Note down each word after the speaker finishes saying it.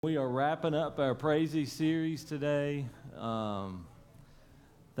We are wrapping up our Praizy series today.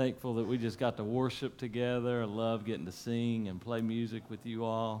 Thankful that we just got to worship together. I love getting to sing and play music with you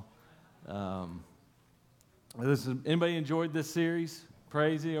all. Anybody enjoyed this series,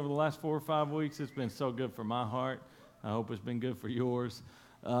 Praizy, over the last 4 or 5 weeks? It's been so good for my heart. I hope it's been good for yours.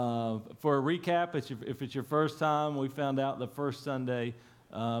 For a recap, if it's your first time, we found out the first Sunday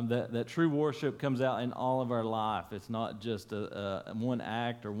that true worship comes out in all of our life. It's not just one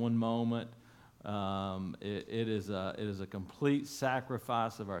act or one moment. It is a complete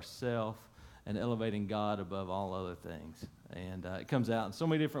sacrifice of ourself and elevating God above all other things. And it comes out in so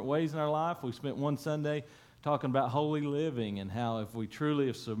many different ways in our life. We spent one Sunday talking about holy living and how if we truly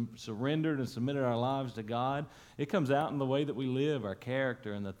have surrendered and submitted our lives to God, it comes out in the way that we live, our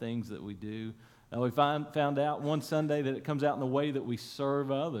character, and the things that we do. We found out one Sunday that it comes out in the way that we serve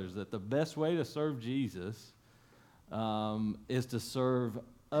others, that the best way to serve Jesus is to serve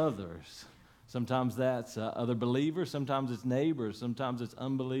others. Sometimes that's other believers, sometimes it's neighbors, sometimes it's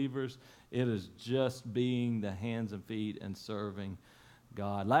unbelievers. It is just being the hands and feet and serving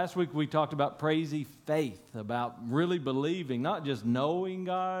God. Last week we talked about Praizy faith, about really believing, not just knowing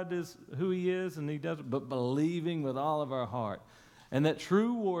God is who He is and He does it, but believing with all of our heart. And that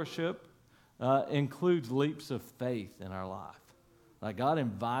true worship includes leaps of faith in our life. Like God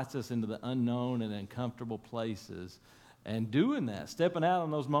invites us into the unknown and uncomfortable places. And doing that, stepping out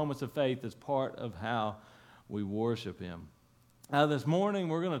on those moments of faith is part of how we worship Him. This morning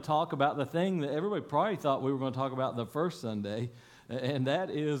we're going to talk about the thing that everybody probably thought we were going to talk about the first Sunday, and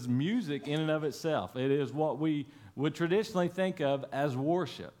that is music in and of itself. It is what we would traditionally think of as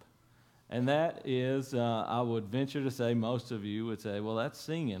worship. And that is, I would venture to say, most of you would say, well, that's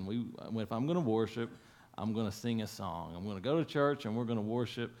singing. If I'm going to worship, I'm going to sing a song. I'm going to go to church and we're going to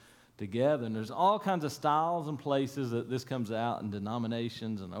worship together. And there's all kinds of styles and places that this comes out in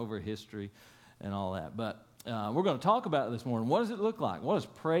denominations and over history and all that. But we're going to talk about it this morning. What does it look like? What does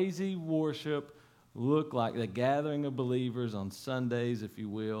Praizy Worship look like? The gathering of believers on Sundays, if you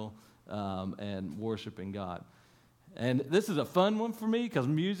will, and worshiping God. And this is a fun one for me because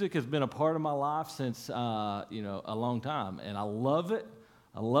music has been a part of my life since, a long time. And I love it.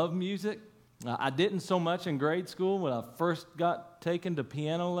 I love music. I didn't so much in grade school when I first got taken to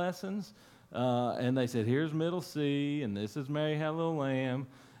piano lessons. And they said, here's middle C, and this is Mary Had a Little Lamb.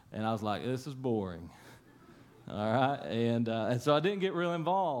 And I was like, this is boring. All right. And so I didn't get real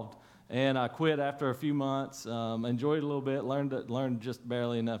involved. And I quit after a few months, enjoyed it a little bit, learned just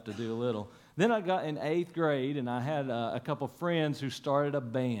barely enough to do a little. Then I got in 8th grade, and I had a couple friends who started a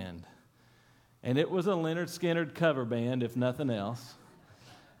band. And it was a Lynyrd Skynyrd cover band, if nothing else.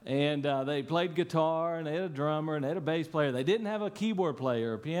 And they played guitar, and they had a drummer, and they had a bass player. They didn't have a keyboard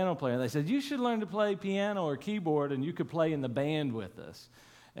player or a piano player. They said, you should learn to play piano or keyboard, and you could play in the band with us.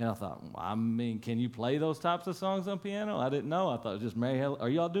 And I thought, can you play those types of songs on piano? I didn't know. I thought it was just are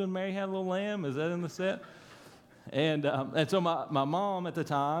y'all doing Mary Had a Little Lamb? Is that in the set? And so my mom at the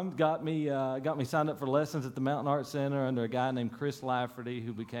time got me signed up for lessons at the Mountain Arts Center under a guy named Chris Lafferty,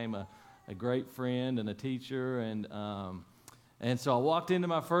 who became a great friend and a teacher. And so I walked into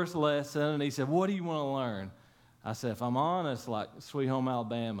my first lesson, and he said, what do you want to learn? I said, if I'm honest, like Sweet Home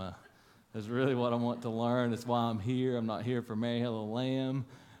Alabama is really what I want to learn. It's why I'm here. I'm not here for Mary Had a Little Lamb.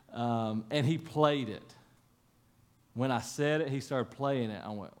 And he played it. When I said it, he started playing it.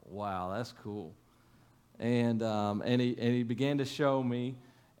 I went, wow, that's cool. And he began to show me,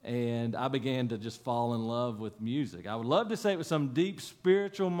 and I began to just fall in love with music. I would love to say it was some deep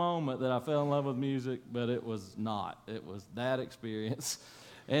spiritual moment that I fell in love with music, but it was not. It was that experience.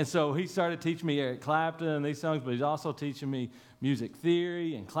 And so he started teaching me Eric Clapton and these songs, but he's also teaching me music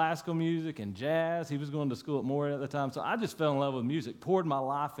theory and classical music and jazz. He was going to school at Morehead at the time. So I just fell in love with music, poured my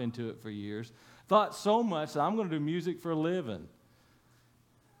life into it for years, thought so much that I'm going to do music for a living.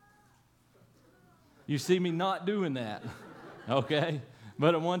 You see me not doing that, okay?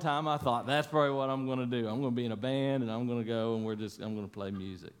 But at one time I thought, that's probably what I'm going to do. I'm going to be in a band, and I'm going to go, and I'm going to play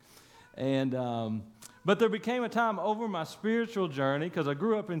music. And but there became a time over my spiritual journey, because I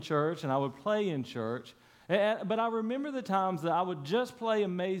grew up in church, and I would play in church. But I remember the times that I would just play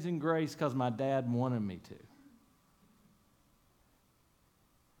Amazing Grace because my dad wanted me to.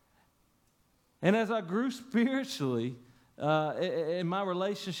 And as I grew spiritually, in my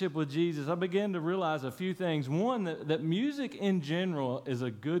relationship with Jesus, I began to realize a few things. One, that music in general is a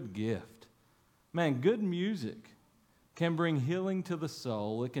good gift. Man, good music can bring healing to the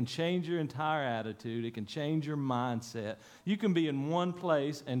soul. It can change your entire attitude. It can change your mindset. You can be in one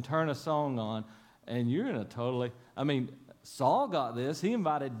place and turn a song on, and you're in a Saul got this. He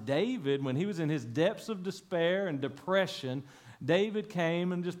invited David when he was in his depths of despair and depression, David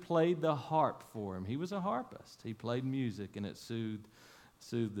came and just played the harp for him. He was a harpist. He played music, and it soothed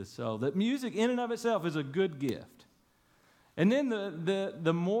the soul. That music in and of itself is a good gift. And then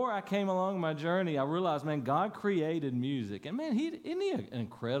the more I came along my journey, I realized, man, God created music. And man, isn't he an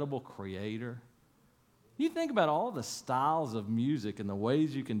incredible creator? You think about all the styles of music and the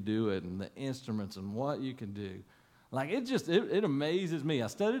ways you can do it and the instruments and what you can do. Like, it amazes me. I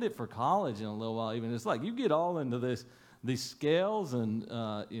studied it for college in a little while even. It's like you get all into these scales and,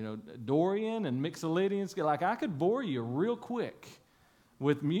 Dorian and Mixolydian scale. Like, I could bore you real quick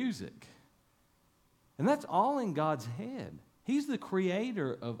with music. And that's all in God's head. He's the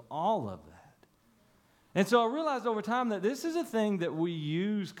creator of all of that. And so I realized over time that this is a thing that we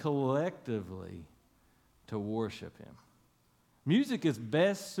use collectively to worship him. Music is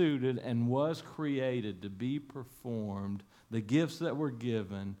best suited and was created to be performed, the gifts that were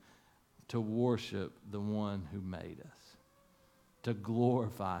given to worship the one who made us, to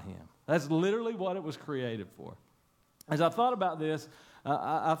glorify him. That's literally what it was created for. As I thought about this,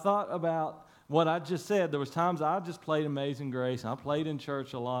 I thought about what I just said. There was times I just played Amazing Grace, and I played in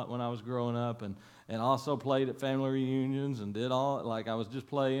church a lot when I was growing up, and also played at family reunions and did all, like I was just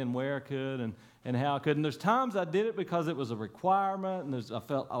playing where I could and how I could. And there's times I did it because it was a requirement, and I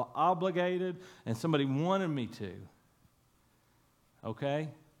felt obligated, and somebody wanted me to. Okay?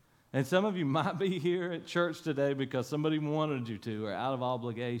 And some of you might be here at church today because somebody wanted you to, or out of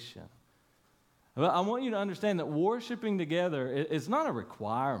obligation. But I want you to understand that worshiping together is not a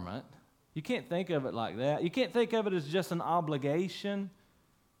requirement. You can't think of it like that. You can't think of it as just an obligation.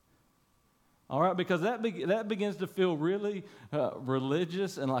 All right, because that begins to feel really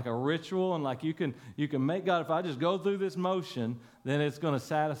religious and like a ritual, and like you can make God, if I just go through this motion, then it's going to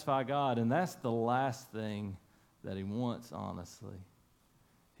satisfy God. And that's the last thing that he wants, honestly.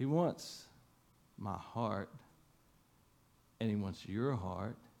 He wants my heart, and he wants your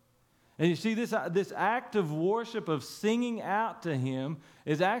heart. And you see, this act of worship, of singing out to him,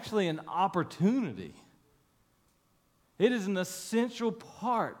 is actually an opportunity. It is an essential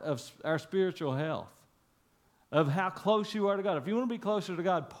part of our spiritual health, of how close you are to God. If you want to be closer to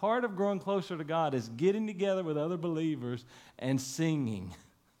God, part of growing closer to God is getting together with other believers and singing.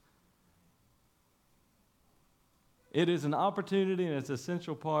 It is an opportunity, and it's an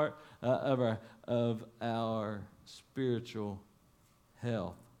essential part of our spiritual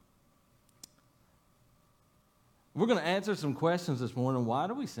health. We're going to answer some questions this morning. Why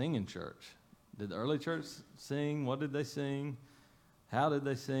do we sing in church? Did the early church sing? What did they sing? How did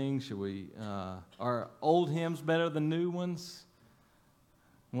they sing? Are old hymns better than new ones?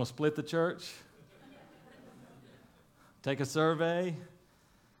 Want to split the church? Take a survey?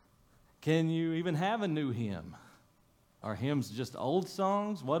 Can you even have a new hymn? Are hymns just old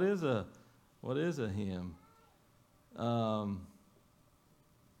songs? What is a hymn?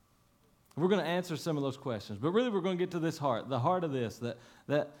 We're going to answer some of those questions, but really we're going to get to the heart of this,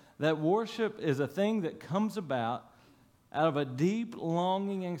 that worship is a thing that comes about out of a deep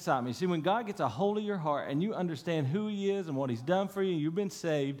longing and excitement. You see, when God gets a hold of your heart and you understand who he is and what he's done for you, you've been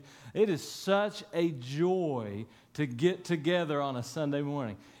saved, it is such a joy to get together on a Sunday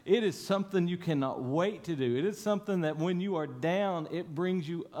morning. It is something you cannot wait to do. It is something that when you are down, it brings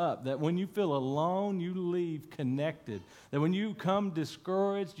you up. That when you feel alone, you leave connected. That when you come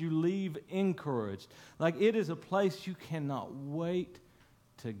discouraged, you leave encouraged. Like, it is a place you cannot wait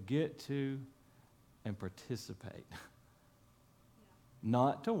to get to and participate.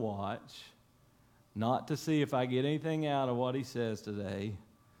 Not to watch, not to see if I get anything out of what he says today,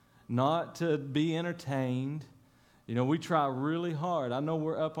 not to be entertained. You know, we try really hard. I know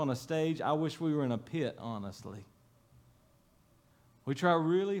we're up on a stage. I wish we were in a pit, honestly. We try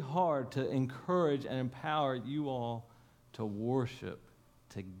really hard to encourage and empower you all to worship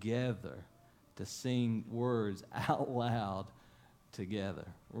together, to sing words out loud together.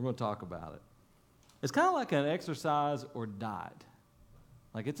 We're going to talk about it. It's kind of like an exercise or diet.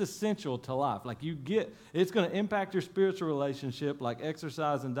 Like, it's essential to life. Like, it's going to impact your spiritual relationship like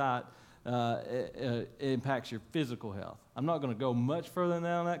exercise and diet it impacts your physical health. I'm not going to go much further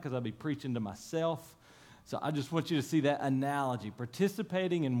than that because I'll be preaching to myself. So I just want you to see that analogy.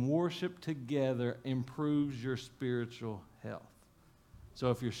 Participating in worship together improves your spiritual health. So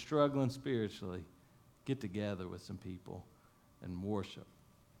if you're struggling spiritually, get together with some people and worship.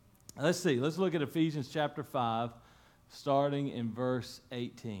 Let's see. Let's look at Ephesians chapter 5, starting in verse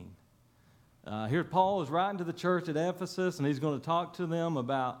 18. Here Paul is writing to the church at Ephesus, and he's going to talk to them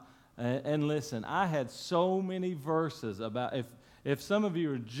about, and listen, I had so many verses about, if some of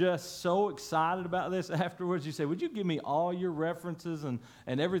you are just so excited about this afterwards, you say, would you give me all your references and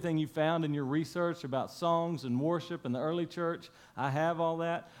everything you found in your research about songs and worship in the early church? I have all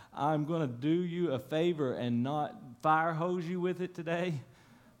that. I'm going to do you a favor and not fire hose you with it today.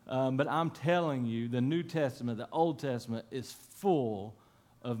 But I'm telling you, the New Testament, the Old Testament is full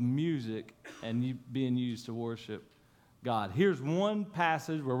of music and being used to worship God. Here's one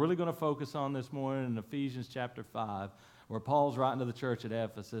passage we're really going to focus on this morning in Ephesians chapter 5, where Paul's writing to the church at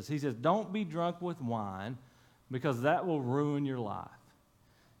Ephesus. He says, don't be drunk with wine, because that will ruin your life.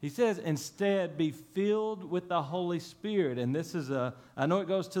 He says, instead, be filled with the Holy Spirit. And this is I know it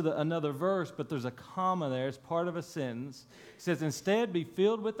goes to another verse, but there's a comma there. It's part of a sentence. He says, instead, be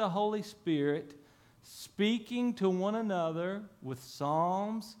filled with the Holy Spirit, speaking to one another with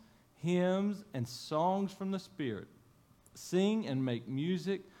psalms, hymns, and songs from the Spirit. Sing and make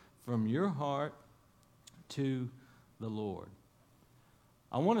music from your heart to the Lord.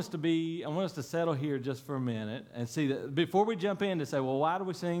 I want us to settle here just for a minute and see that before we jump in to say, well, why do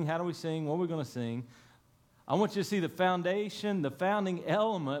we sing? How do we sing? What are we going to sing? I want you to see the foundation, the founding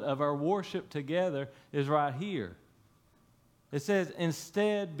element of our worship together is right here. It says,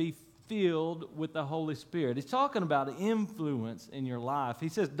 instead, be filled with the Holy Spirit. He's talking about influence in your life. He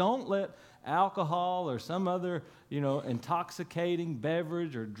says, don't let alcohol or some other, intoxicating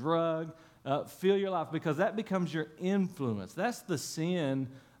beverage or drug fill your life, because that becomes your influence. That's the sin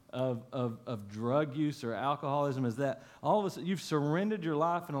of drug use or alcoholism, is that all of a sudden you've surrendered your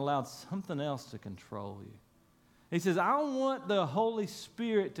life and allowed something else to control you. He says, I want the Holy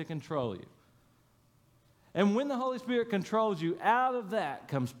Spirit to control you. And when the Holy Spirit controls you, out of that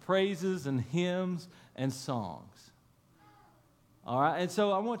comes praises and hymns and songs. All right, and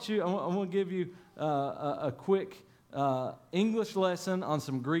so I want to give you a quick English lesson on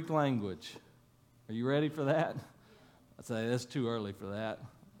some Greek language. Are you ready for that? I'd say that's too early for that.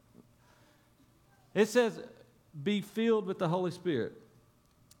 It says, be filled with the Holy Spirit.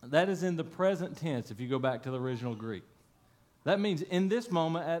 That is in the present tense if you go back to the original Greek. That means in this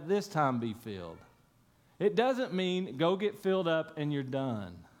moment, at this time, be filled. It doesn't mean go get filled up and you're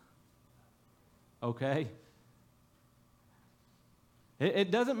done. Okay?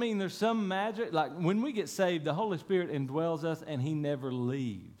 It doesn't mean there's some magic. Like when we get saved, the Holy Spirit indwells us and He never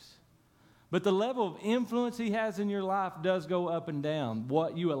leaves. But the level of influence He has in your life does go up and down.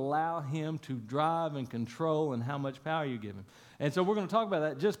 What you allow Him to drive and control and how much power you give Him. And so we're going to talk about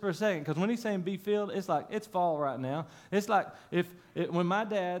that just for a second, because when He's saying be filled, it's like it's fall right now. It's like when my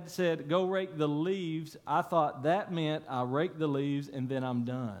dad said go rake the leaves, I thought that meant I rake the leaves and then I'm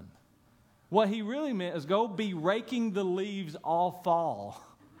done. What he really meant is go be raking the leaves all fall.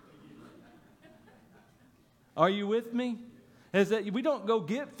 Are you with me? Is that we don't go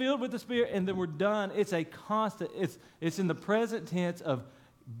get filled with the Spirit and then we're done. It's a constant. It's in the present tense of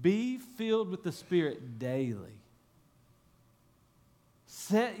be filled with the Spirit daily.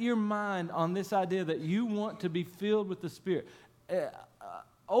 Set your mind on this idea that you want to be filled with the Spirit.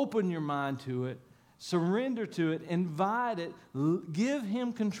 Open your mind to it. Surrender to it, invite it, give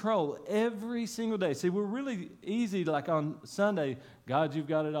Him control every single day. See, we're really easy, like on Sunday, God, you've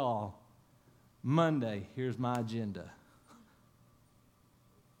got it all. Monday, here's my agenda.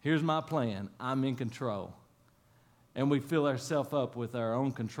 Here's my plan. I'm in control. And we fill ourselves up with our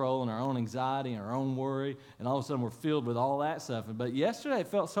own control and our own anxiety and our own worry, and all of a sudden we're filled with all that stuff. But yesterday it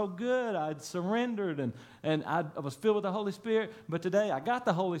felt so good. I'd surrendered and I was filled with the Holy Spirit. But today I got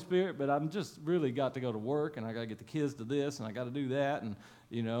the Holy Spirit, but I'm just really got to go to work, and I got to get the kids to this, and I got to do that, and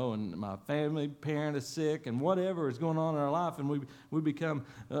and my family parent is sick, and whatever is going on in our life, and we become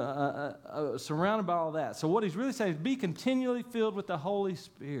surrounded by all that. So what he's really saying is be continually filled with the Holy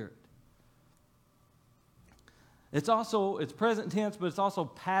Spirit. It's present tense, but it's also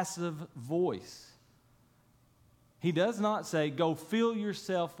passive voice. He does not say, go fill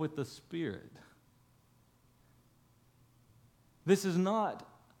yourself with the Spirit. This is not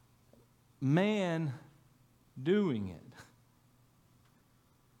man doing it.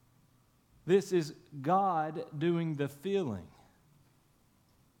 This is God doing the filling.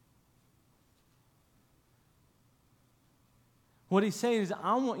 What he's saying is,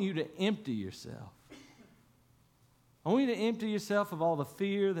 I want you to empty yourself. I want you to empty yourself of all the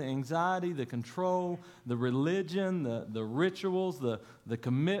fear, the anxiety, the control, the religion, the rituals, the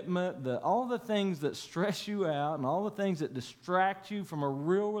commitment, all the things that stress you out and all the things that distract you from a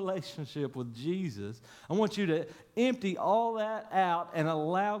real relationship with Jesus. I want you to empty all that out and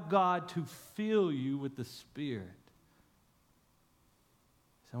allow God to fill you with the Spirit.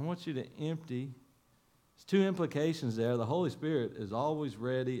 So I want you to empty. There's two implications there. The Holy Spirit is always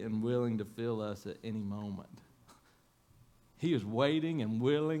ready and willing to fill us at any moment. He is waiting and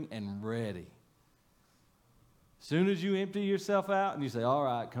willing and ready. As soon as you empty yourself out and you say, all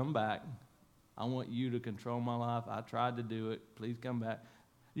right, come back. I want you to control my life. I tried to do it. Please come back.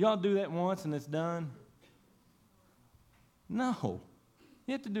 Y'all do that once and it's done? No.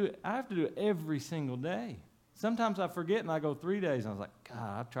 You have to do it. I have to do it every single day. Sometimes I forget and I go 3 days and I was like,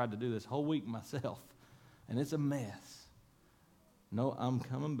 God, I've tried to do this whole week myself and it's a mess. No, I'm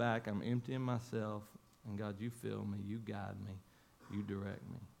coming back. I'm emptying myself. And God, you fill me. You guide me. You direct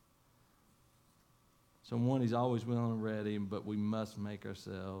me. So one, he's always willing and ready, but we must make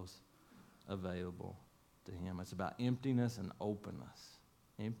ourselves available to him. It's about emptiness and openness.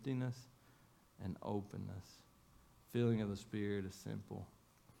 Emptiness and openness. Feeling of the Spirit is simple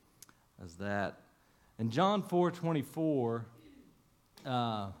as that. In John 4:24,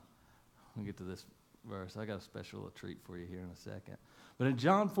 let me get to this verse. I got a special treat for you here in a second. But in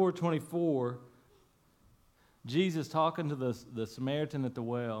John 4:24, Jesus, talking to the Samaritan at the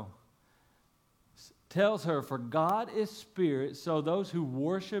well, tells her, for God is spirit, so those who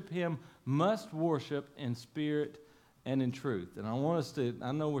worship him must worship in spirit and in truth. And I want us to,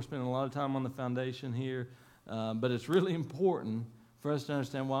 I know we're spending a lot of time on the foundation here, but it's really important for us to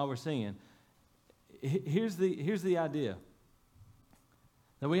understand why we're singing. Here's the idea.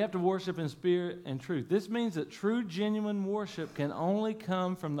 That we have to worship in spirit and truth. This means that true, genuine worship can only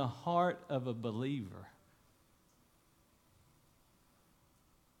come from the heart of a believer.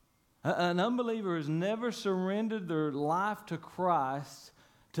 An unbeliever has never surrendered their life to Christ.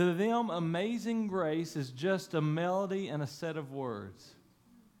 To them, amazing grace is just a melody and a set of words.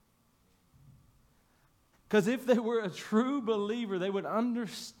 Because if they were a true believer, they would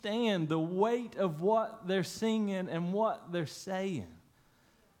understand the weight of what they're singing and what they're saying.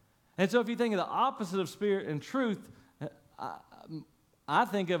 And so if you think of the opposite of spirit and truth, I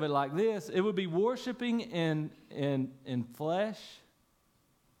think of it like this. It would be worshiping in flesh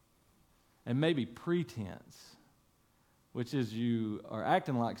and maybe pretense, which is you are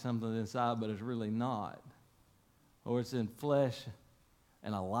acting like something inside, but it's really not. Or it's in flesh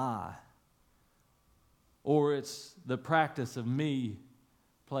and a lie. Or it's the practice of me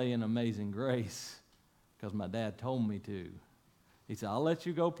playing Amazing Grace because my dad told me to. He said, I'll let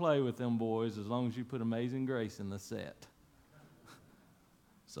you go play with them boys as long as you put Amazing Grace in the set.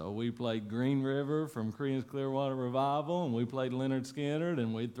 So we played Green River from Creedence Clearwater Revival, and we played Leonard Skinner,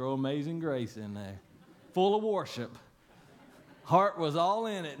 and we'd throw Amazing Grace in there. Full of worship. Heart was all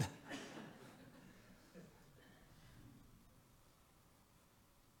in it.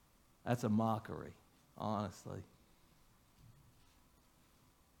 That's a mockery, honestly.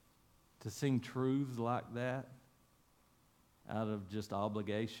 To sing truths like that out of just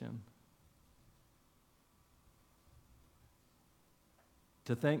obligation.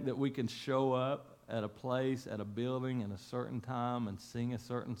 To think that we can show up at a place, at a building, at a certain time and sing a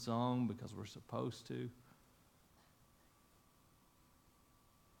certain song because we're supposed to.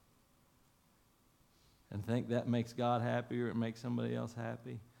 And think that makes God happy or it makes somebody else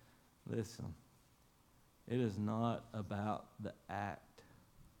happy. Listen, it is not about the act.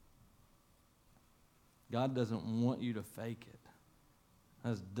 God doesn't want you to fake it.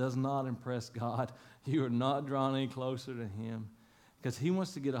 That does not impress God. You are not drawn any closer to him. Because he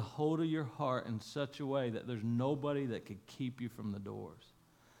wants to get a hold of your heart in such a way that there's nobody that could keep you from the doors.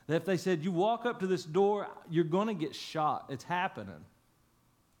 That if they said, you walk up to this door, you're going to get shot. It's happening.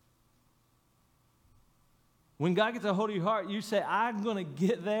 When God gets a hold of your heart, you say, I'm going to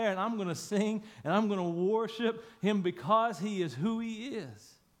get there and I'm going to sing and I'm going to worship him because he is who he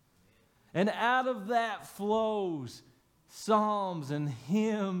is. And out of that flows psalms and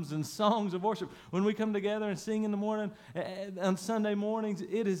hymns and songs of worship. When we come together and sing in the morning, on Sunday mornings,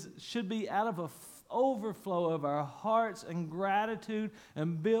 should be out of an overflow of our hearts and gratitude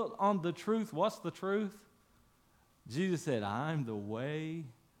and built on the truth. What's the truth? Jesus said, I'm the way,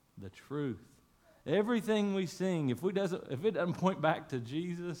 the truth. Everything we sing, if it doesn't point back to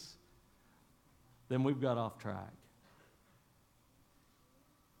Jesus, then we've got off track.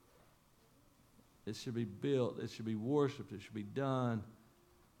 It should be built, it should be worshiped, it should be done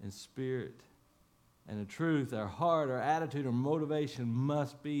in spirit and in truth. Our heart, our attitude, our motivation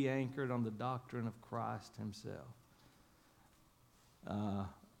must be anchored on the doctrine of Christ himself.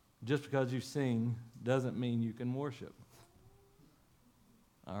 Just because you sing doesn't mean you can worship.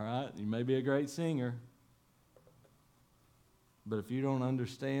 All right? You may be a great singer, but if you don't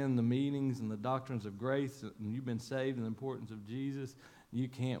understand the meanings and the doctrines of grace and you've been saved and the importance of Jesus, you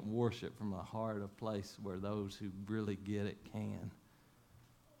can't worship from a heart of place where those who really get it can.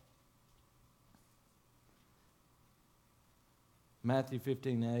 Matthew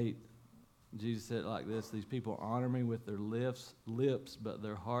 15:8 Jesus said it like this: these people honor me with their lips, but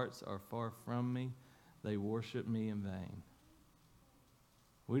their hearts are far from me. They worship me in vain.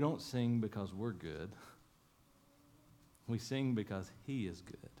 We don't sing because we're good. We sing because he is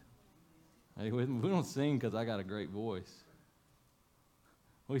good. Hey, we don't sing because I got a great voice.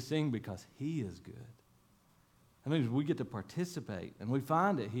 We sing because he is good. That means we get to participate, and we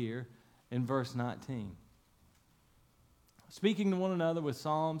find it here in verse 19. Speaking to one another with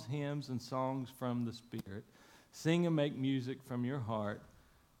psalms, hymns, and songs from the Spirit, sing and make music from your heart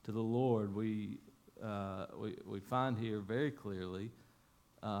to the Lord. We find here very clearly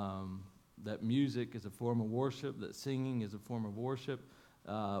that music is a form of worship, that singing is a form of worship.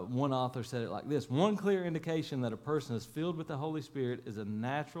 One author said it like this: one clear indication that a person is filled with the Holy Spirit is a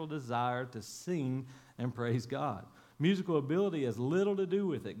natural desire to sing and praise God. Musical ability has little to do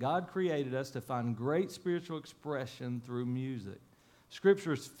with it. God created us to find great spiritual expression through music.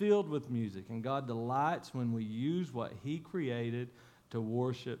 Scripture is filled with music, and God delights when we use what he created to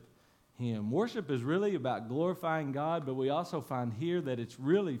worship him. Worship is really about glorifying God, but we also find here that it's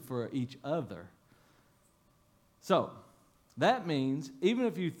really for each other. So, that means even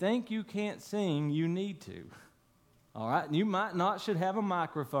if you think you can't sing, you need to. All right? You might not should have a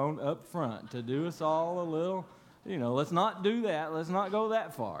microphone up front to do us all a little, let's not do that. Let's not go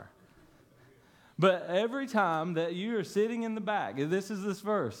that far. But every time that you are sitting in the back, this is this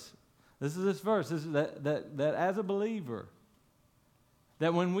verse. This is that as a believer,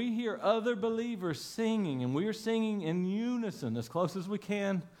 that when we hear other believers singing, and we are singing in unison as close as we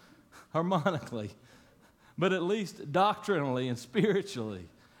can harmonically, but at least doctrinally and spiritually,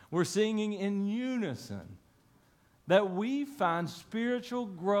 we're singing in unison, that we find spiritual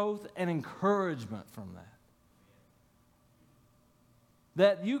growth and encouragement from that.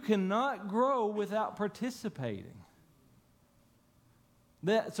 That you cannot grow without participating.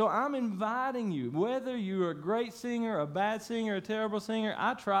 So I'm inviting you, whether you're a great singer, a bad singer, a terrible singer.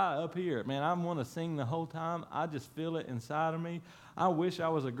 I try up here. Man, I want to sing the whole time. I just feel it inside of me. I wish I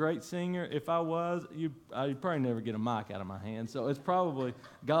was a great singer. If I was, I'd probably never get a mic out of my hand. So it's probably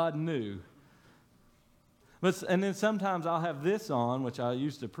God knew. And then sometimes I'll have this on, which I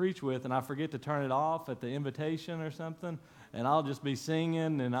used to preach with, and I forget to turn it off at the invitation or something, and I'll just be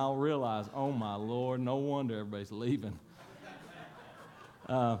singing, and I'll realize, oh my Lord, no wonder everybody's leaving.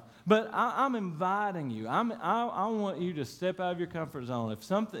 But I'm inviting you. I want you to step out of your comfort zone.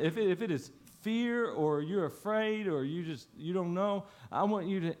 If it is fear, or you're afraid, or you don't know, I want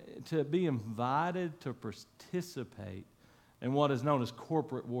you to be invited to participate in what is known as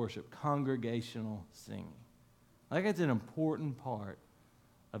corporate worship, congregational singing. I think it's an important part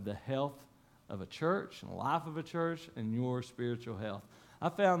of the health of a church and the life of a church and your spiritual health. I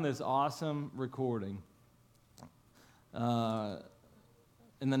found this awesome recording. In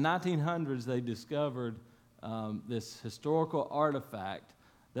the 1900s, they discovered this historical artifact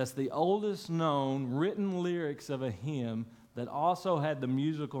that's the oldest known written lyrics of a hymn that also had the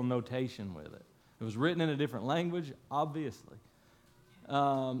musical notation with it. It was written in a different language, obviously.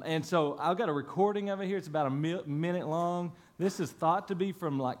 And so I've got a recording of it here. It's about a minute long. This is thought to be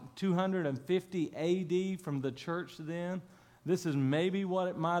from like 250 A.D. from the church then. This is maybe what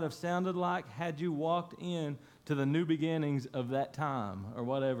it might have sounded like had you walked in to the new beginnings of that time, or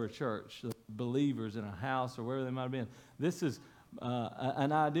whatever church, the believers in a house or wherever they might have been. This is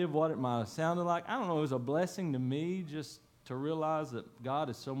an idea of what it might have sounded like. I don't know, it was a blessing to me just to realize that God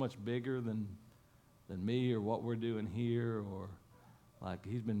is so much bigger than me or what we're doing here, or like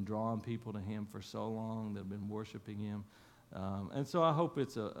he's been drawing people to him for so long that have been worshiping him. And so I hope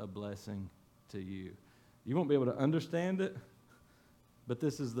it's a blessing to you. You won't be able to understand it, but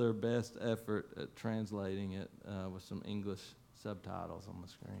this is their best effort at translating it with some English subtitles on the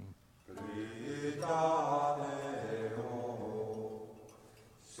screen.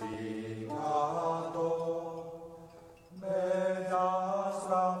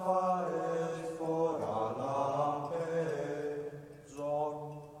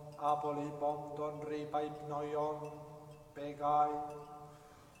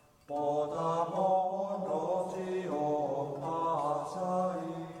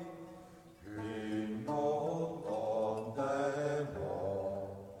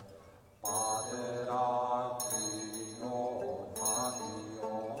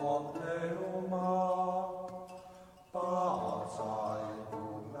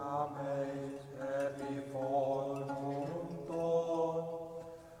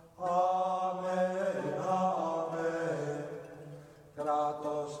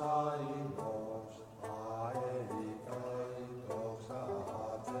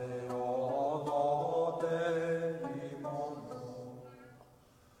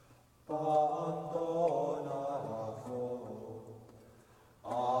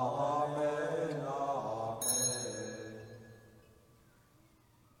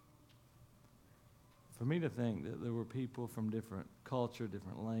 to think that there were people from different culture,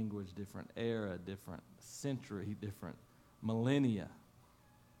 different language, different era, different century, different millennia,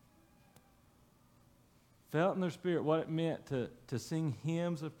 felt in their spirit what it meant to sing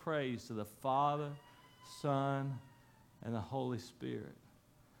hymns of praise to the Father, Son, and the Holy Spirit.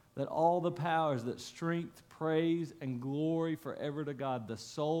 That all the powers, that strength, praise, and glory forever to God, the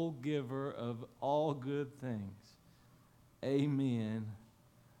sole giver of all good things. Amen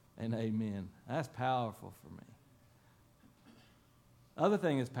and amen. That's powerful for me. Other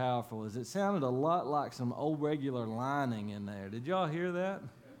thing that's powerful is it sounded a lot like some old regular lining in there. Did y'all hear that?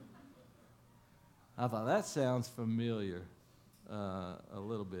 I thought that sounds familiar a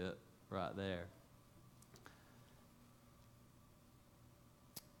little bit right there.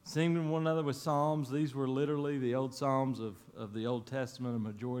 Singing one another with psalms. These were literally the old psalms of the Old Testament, a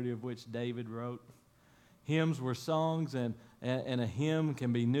majority of which David wrote. Hymns were songs, and a hymn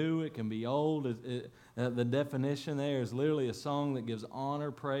can be new, it can be old. The definition there is literally a song that gives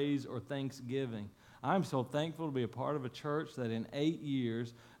honor, praise, or thanksgiving. I'm so thankful to be a part of a church that in 8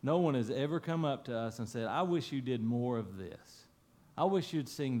 years, no one has ever come up to us and said, I wish you did more of this. I wish you'd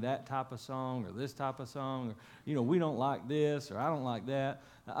sing that type of song or this type of song, or, we don't like this or I don't like that.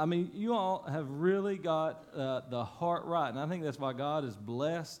 I mean, you all have really got the heart right, and I think that's why God has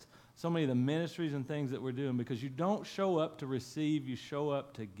blessed so many of the ministries and things that we're doing, because you don't show up to receive, you show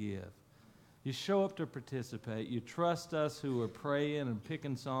up to give. You show up to participate. You trust us who are praying and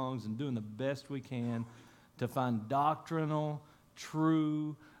picking songs and doing the best we can to find doctrinal,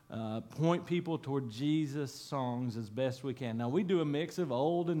 true, point people toward Jesus songs as best we can. Now, we do a mix of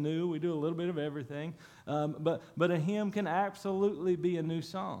old and new. We do a little bit of everything. But a hymn can absolutely be a new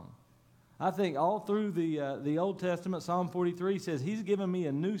song. I think all through the Old Testament, Psalm 43 says, He's given me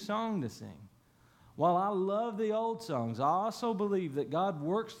a new song to sing. While I love the old songs, I also believe that God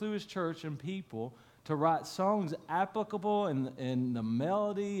works through His church and people to write songs applicable in the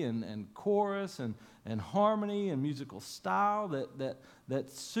melody and chorus and harmony and musical style that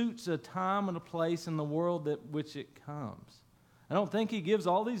suits a time and a place in the world which it comes. I don't think He gives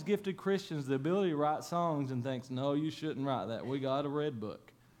all these gifted Christians the ability to write songs and thinks, no, you shouldn't write that. We got a red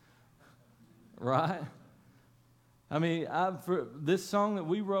book. Right? I mean, for this song that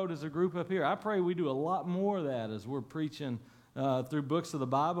we wrote as a group up here, I pray we do a lot more of that as we're preaching through books of the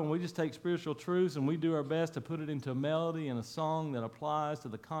Bible, and we just take spiritual truths and we do our best to put it into a melody and a song that applies to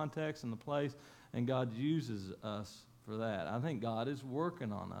the context and the place, and God uses us for that. I think God is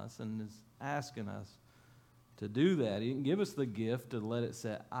working on us and is asking us to do that. He didn't give us the gift to let it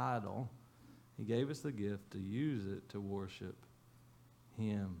sit idle. He gave us the gift to use it to worship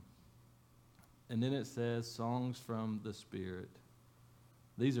Him. And then it says, songs from the Spirit.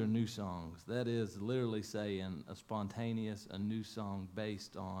 These are new songs. That is literally saying a new song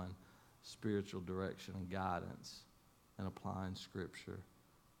based on spiritual direction and guidance and applying Scripture,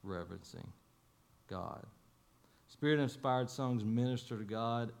 reverencing God. Spirit-inspired songs minister to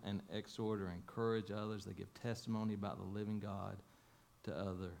God and exhort or encourage others. They give testimony about the living God to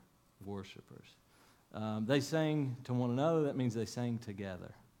other worshipers. They sang to one another. That means they sang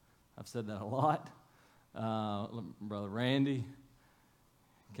together. I've said that a lot. Brother Randy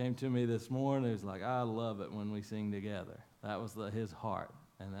came to me this morning. He was like, I love it when we sing together. That was his heart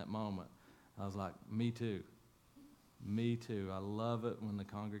in that moment. I was like, me too. Me too. I love it when the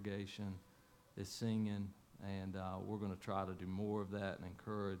congregation is singing, and we're going to try to do more of that and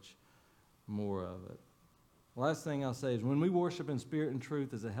encourage more of it. Last thing I'll say is when we worship in spirit and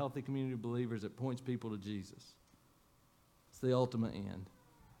truth as a healthy community of believers, it points people to Jesus. It's the ultimate end.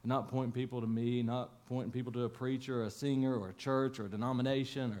 Not pointing people to me, not pointing people to a preacher, or a singer, or a church, or a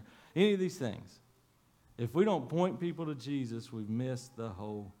denomination, or any of these things. If we don't point people to Jesus, we've missed the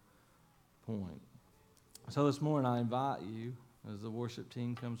whole point. So this morning I invite you, as the worship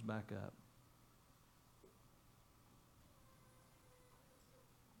team comes back up,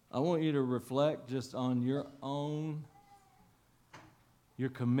 I want you to reflect just on your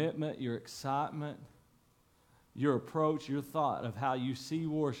commitment, your excitement, your approach, your thought of how you see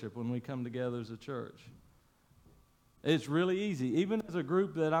worship when we come together as a church. It's really easy. Even as a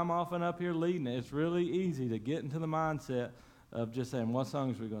group that I'm often up here leading, it's really easy to get into the mindset of just saying, what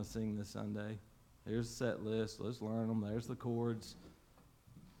songs are we going to sing this Sunday? Here's the set list. Let's learn them. There's the chords.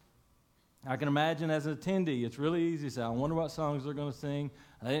 I can imagine as an attendee, it's really easy to say, I wonder what songs they're going to sing.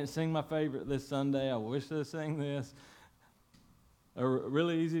 I didn't sing my favorite this Sunday. I wish they'd sang this. Or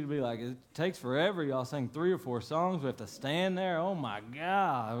really easy to be like, it takes forever. Y'all sing 3 or 4 songs. We have to stand there. Oh, my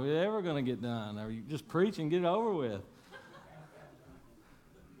God. Are we ever going to get done? Or you just preach and get it over with?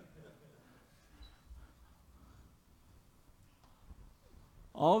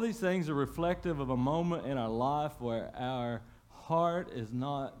 All these things are reflective of a moment in our life where our heart is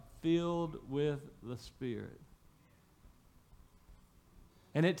not filled with the Spirit.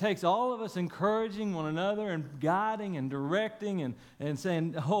 And it takes all of us encouraging one another and guiding and directing and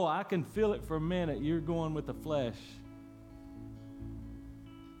saying, oh, I can feel it for a minute. You're going with the flesh.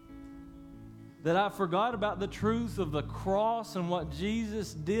 That I forgot about the truth of the cross and what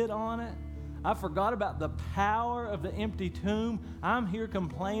Jesus did on it. I forgot about the power of the empty tomb. I'm here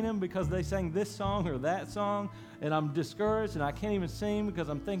complaining because they sang this song or that song, and I'm discouraged and I can't even sing because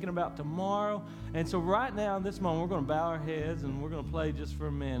I'm thinking about tomorrow. And so right now in this moment, we're going to bow our heads and we're going to play just for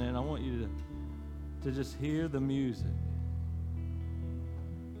a minute. And I want you to just hear the music.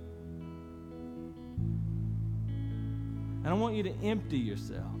 And I want you to empty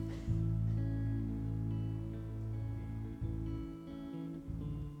yourself.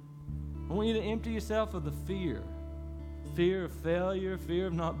 I want you to empty yourself of the fear. Fear of failure, fear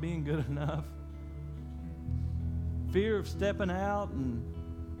of not being good enough. Fear of stepping out and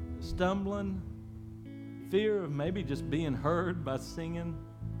stumbling. Fear of maybe just being heard by singing.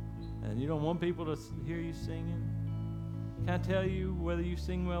 And you don't want people to hear you singing. Can I tell you, whether you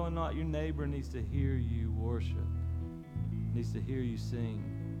sing well or not, your neighbor needs to hear you worship. Needs to hear you sing.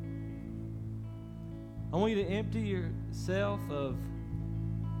 I want you to empty yourself of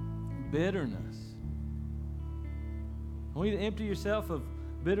bitterness. I want you to empty yourself of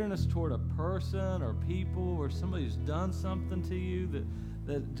bitterness toward a person or people or somebody who's done something to you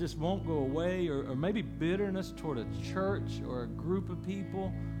that just won't go away, or maybe bitterness toward a church or a group of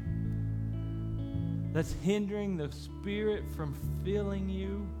people that's hindering the Spirit from filling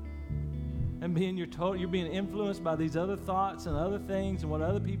you and you're being influenced by these other thoughts and other things and what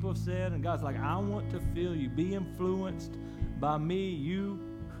other people have said, and God's like, I want to fill you. Be influenced by me. You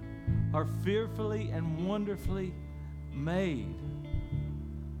are fearfully and wonderfully made.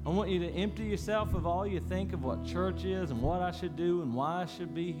 I want you to empty yourself of all you think of what church is and what I should do and why I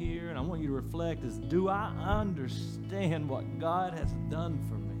should be here. And I want you to reflect is, do I understand what God has done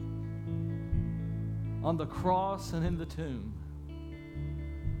for me on the cross and in the tomb?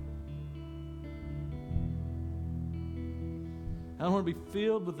 I want to be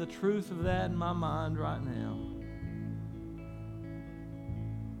filled with the truth of that in my mind right now.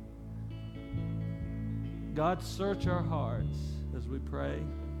 God, search our hearts as we pray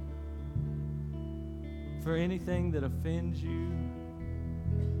for anything that offends you.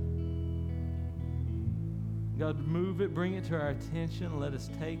 God, move it, bring it to our attention. Let us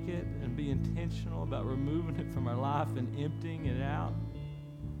take it and be intentional about removing it from our life and emptying it out.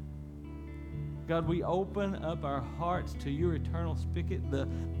 God, we open up our hearts to your eternal spigot, the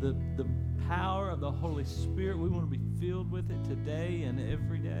power of the Holy Spirit. We want to be filled with it today and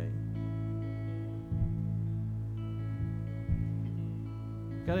every day.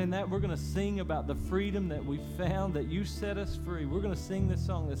 God, in that we're going to sing about the freedom that we found, that you set us free. We're going to sing this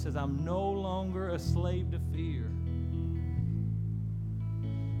song that says, I'm no longer a slave to fear.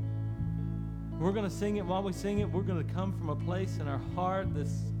 We're going to sing it. While we sing it, we're going to come from a place in our heart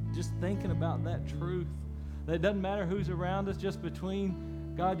that's just thinking about that truth. That it doesn't matter who's around us, just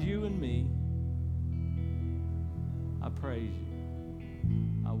between God, you and me. I praise you.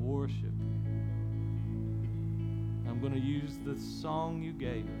 I worship you. I'm going to use the song you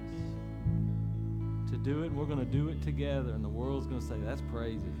gave us to do it, and we're going to do it together, and the world's going to say, that's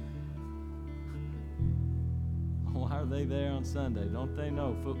crazy. Why are they there on Sunday? Don't they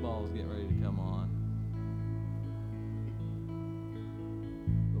know football is getting ready to come on?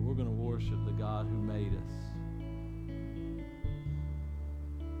 But we're going to worship the God who made us,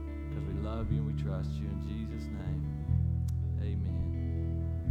 because we love you and we trust you in Jesus' name.